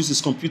did not use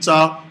his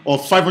computer or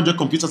 500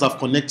 computers have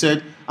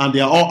connected and they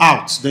are all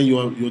out, then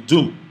you're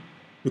doomed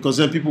because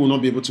then people will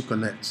not be able to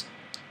connect.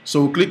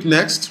 So we'll click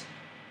next.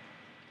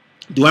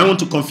 Do I want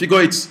to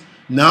configure it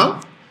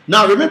now?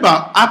 Now remember,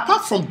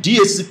 apart from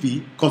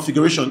DHCP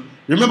configuration,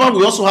 remember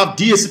we also have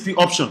DHCP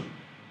option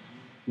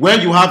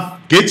where you have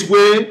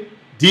gateway,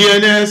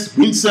 DNS,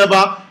 Win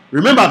server.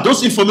 Remember,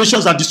 those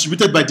informations are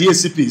distributed by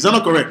DHCP. Is that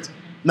not correct?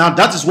 Now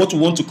that is what we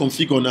want to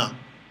configure now.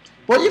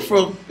 But if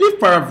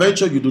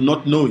peradventure you do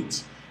not know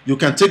it, you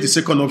can take the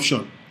second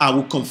option. I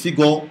will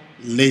configure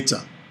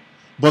later.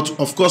 But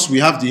of course, we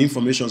have the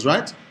information,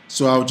 right?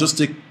 So I'll just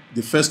take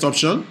the first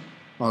option.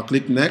 I'll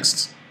click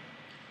next.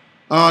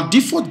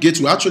 Default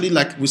gateway, actually,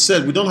 like we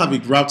said, we don't have a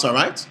router,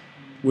 right?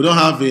 We don't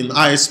have an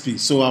ISP,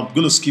 so I'm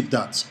going to skip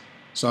that.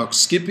 So I'll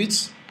skip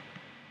it.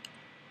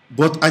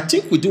 But I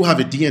think we do have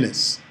a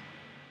DNS.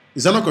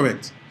 Is that not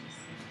correct?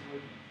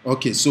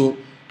 Okay, so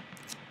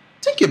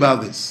think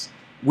about this.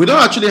 We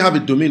don't actually have a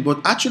domain, but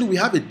actually we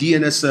have a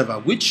DNS server,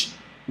 which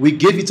we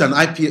gave it an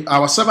IP.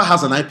 Our server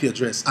has an IP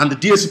address, and the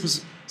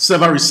DHCP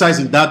server resides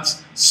in that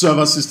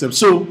server system.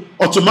 So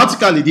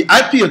automatically, the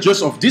IP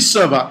address of this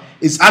server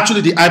is actually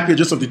the IP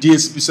address of the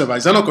DHCP server.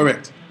 Is that not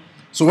correct?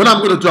 So what I'm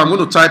going to do, I'm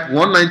going to type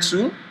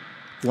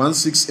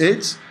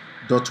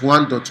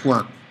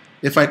 192.168.1.1.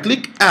 If I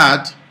click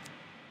add,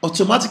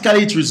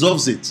 automatically it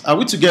resolves it. Are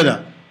we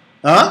together?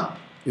 Huh?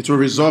 It will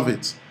resolve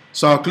it.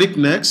 So I'll click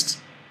next.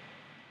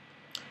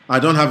 I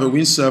don't have a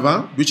Win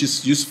server, which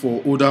is used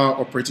for older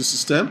operating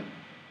system.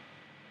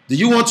 Do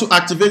you want to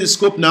activate the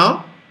scope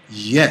now?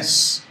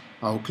 Yes.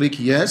 I'll click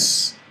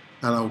yes,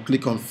 and I'll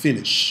click on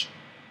finish.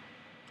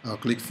 I'll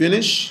click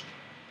finish.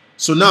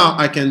 So now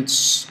I can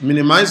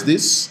minimize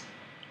this,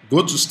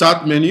 go to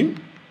start menu.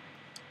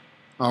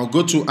 I'll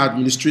go to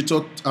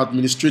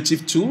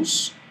administrative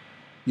tools.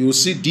 You will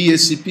see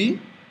DHCP.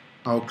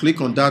 I'll click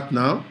on that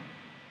now.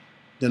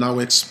 Then I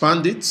will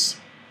expand it,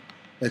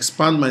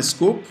 expand my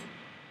scope.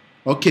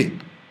 Okay,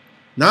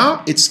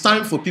 now it's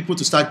time for people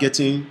to start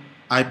getting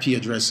IP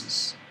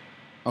addresses.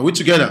 Are we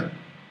together?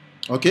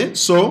 Okay,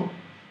 so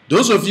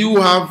those of you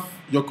who have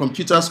your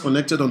computers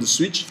connected on the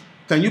switch,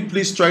 can you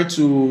please try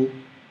to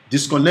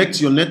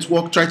disconnect your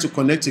network, try to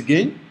connect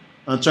again,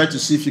 and try to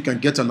see if you can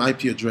get an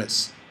IP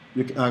address.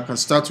 I can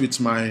start with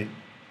my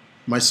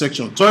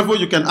section. However,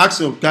 you can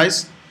ask your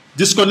guys,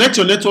 disconnect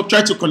your network,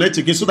 try to connect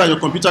again so that your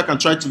computer can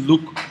try to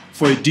look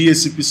for a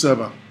DHCP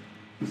server.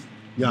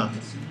 Yeah.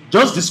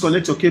 Just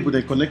disconnect your cable,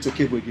 then connect your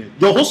cable again.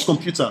 Your host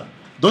computer,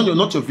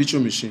 not your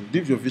virtual machine.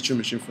 Leave your virtual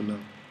machine for now.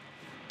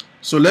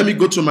 So let me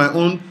go to my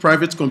own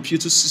private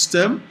computer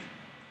system.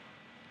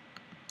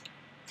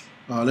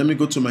 Let me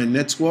go to my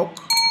network.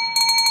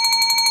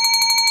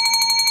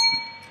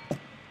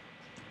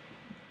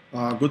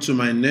 Go to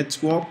my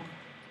network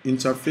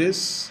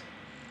interface.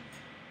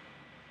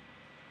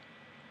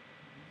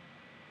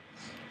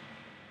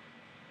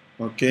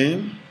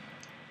 Okay.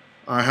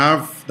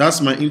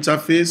 That's my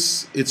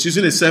interface. It's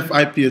using a self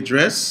IP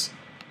address.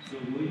 So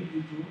what do you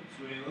do?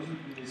 So you also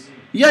do the same?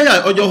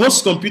 Yeah. On your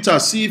host computer,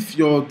 see if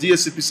your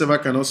DHCP server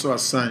can also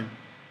assign.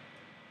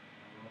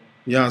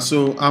 Yeah,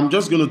 so I'm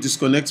just going to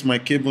disconnect my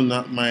cable,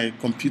 my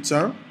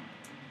computer.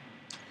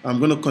 I'm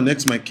going to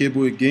connect my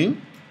cable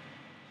again.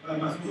 I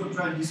must also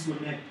try and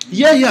disconnect.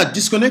 Yeah,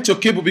 disconnect your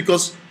cable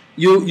because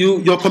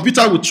your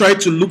computer will try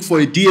to look for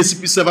a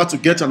DHCP server to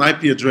get an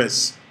IP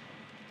address.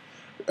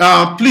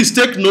 Please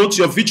take note,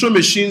 your virtual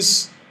machine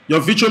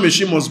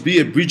must be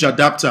a bridge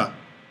adapter.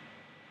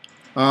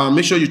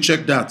 Make sure you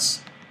check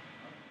that.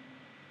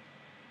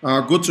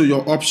 Go to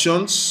your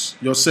options,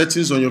 your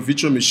settings on your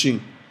virtual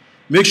machine.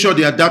 Make sure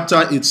the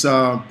adapter is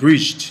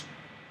bridged.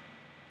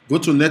 Go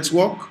to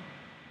network.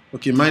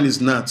 Okay, mine is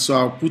not, so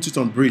I'll put it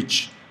on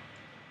bridge.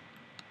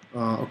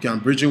 Okay, I'm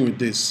bridging with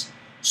this.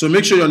 So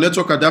make sure your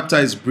network adapter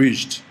is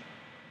bridged.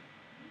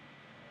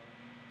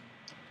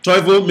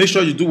 Toivo, make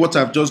sure you do what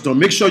I've just done.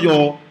 Make sure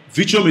your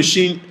virtual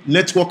machine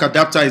network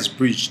adapter is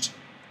bridged.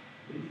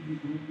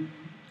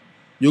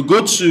 You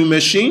go to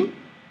machine,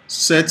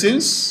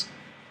 settings.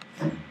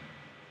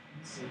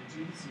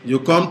 You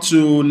come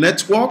to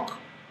network.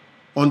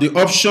 On the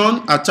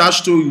option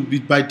attached to will be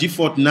by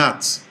default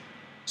NAT.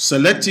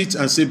 Select it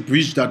and say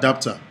bridged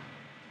adapter.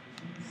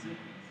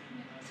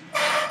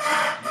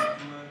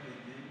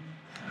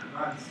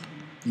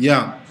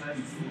 Yeah.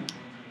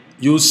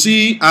 You'll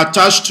see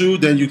attached to,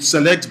 then you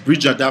select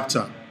bridge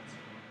adapter.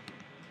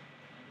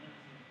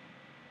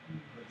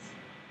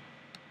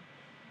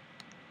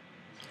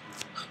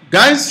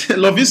 Guys,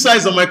 Lovisa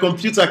is on my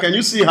computer. Can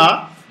you see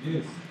her?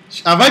 Yes.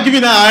 Have I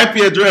given her an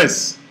IP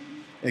address?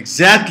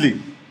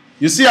 Exactly.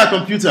 You see her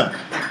computer?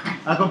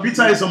 Her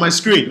computer is on my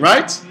screen,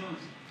 right?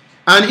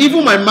 And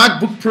even my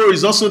MacBook Pro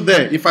is also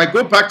there. If I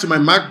go back to my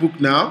MacBook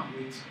now,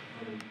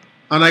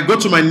 and I go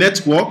to my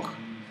network,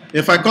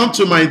 if I come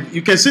to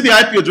you can see the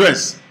IP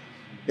address.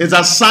 It's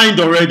assigned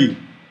already.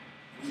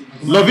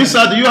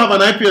 Lovisa, do you have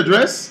an IP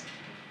address?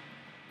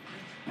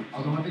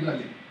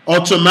 Automatically.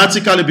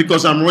 Automatically,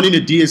 because I'm running a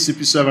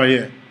DHCP server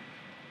here.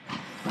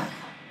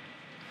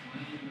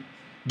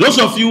 Those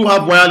of you who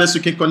have wireless,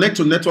 you can connect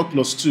to network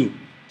 +2.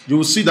 You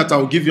will see that I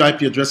will give you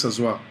IP address as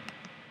well.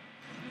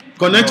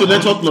 Connect to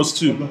network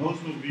 +2.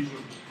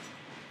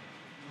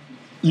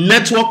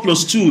 Network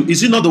 +2,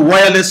 is it not the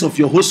wireless of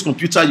your host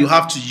computer you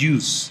have to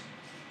use?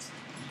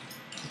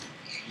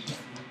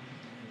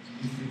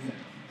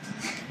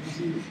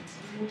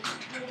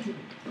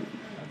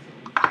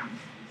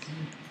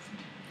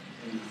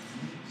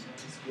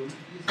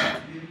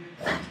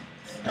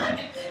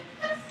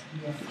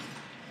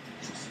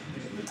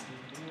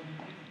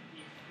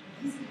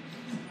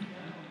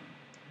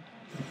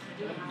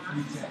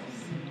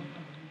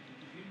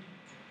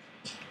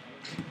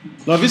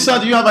 Lovisa,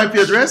 do you have IP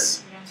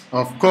address?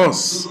 Of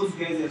course. So those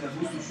guys are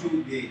supposed to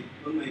show there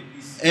on my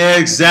piece.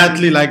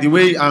 Exactly like the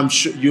way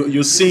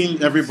you're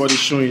seeing everybody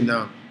showing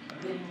now.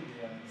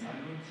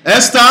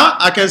 Esther,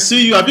 I can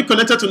see you. Have you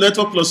connected to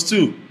network plus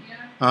 2?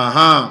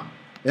 Yeah.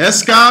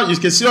 Esther, you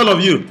can see all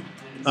of you.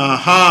 So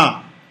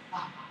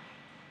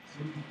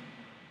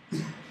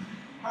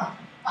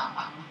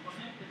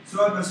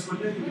I must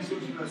connect to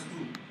network plus 2.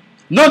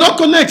 No, don't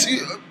connect.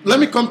 Let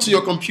me come to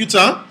your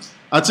computer.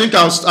 I think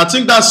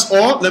that's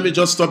all. Let me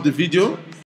just stop the video.